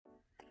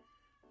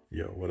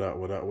Yo, what up,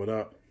 what up, what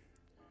up?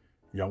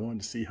 Y'all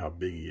wanted to see how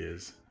big he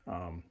is.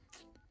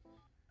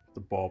 The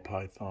ball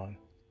python.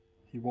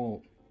 He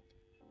won't,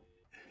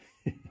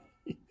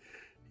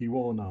 he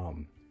won't,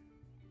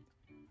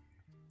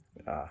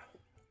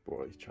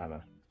 boy, he's trying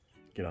to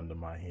get under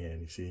my hand,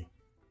 you see?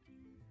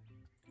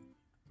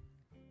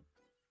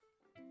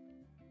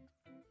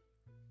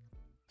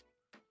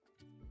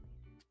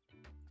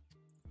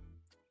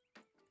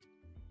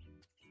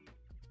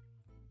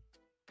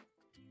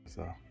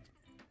 So,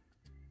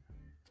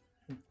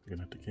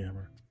 looking at the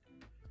camera.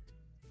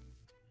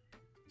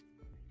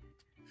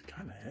 It's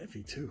kind of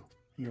heavy too,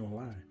 ain't gonna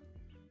lie.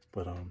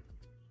 But,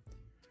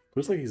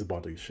 looks like he's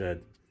about to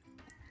shed.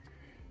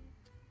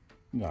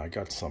 You know, I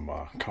got some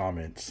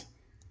comments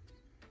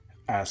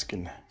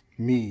asking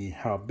me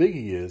how big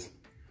he is.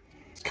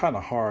 It's kind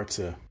of hard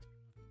to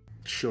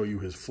show you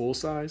his full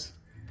size,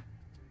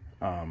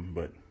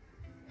 but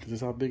this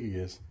is how big he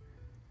is.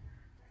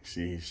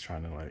 See, he's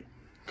trying to like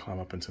climb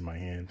up into my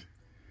hand.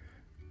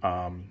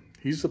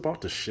 He's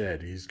about to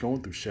shed. He's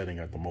going through shedding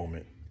at the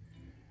moment,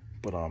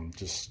 but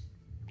just,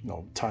 you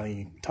know,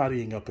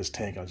 tidying up his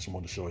tank. I just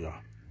want to show y'all.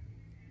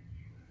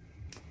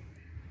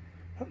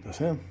 That's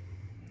him.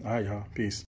 All right, y'all. Peace.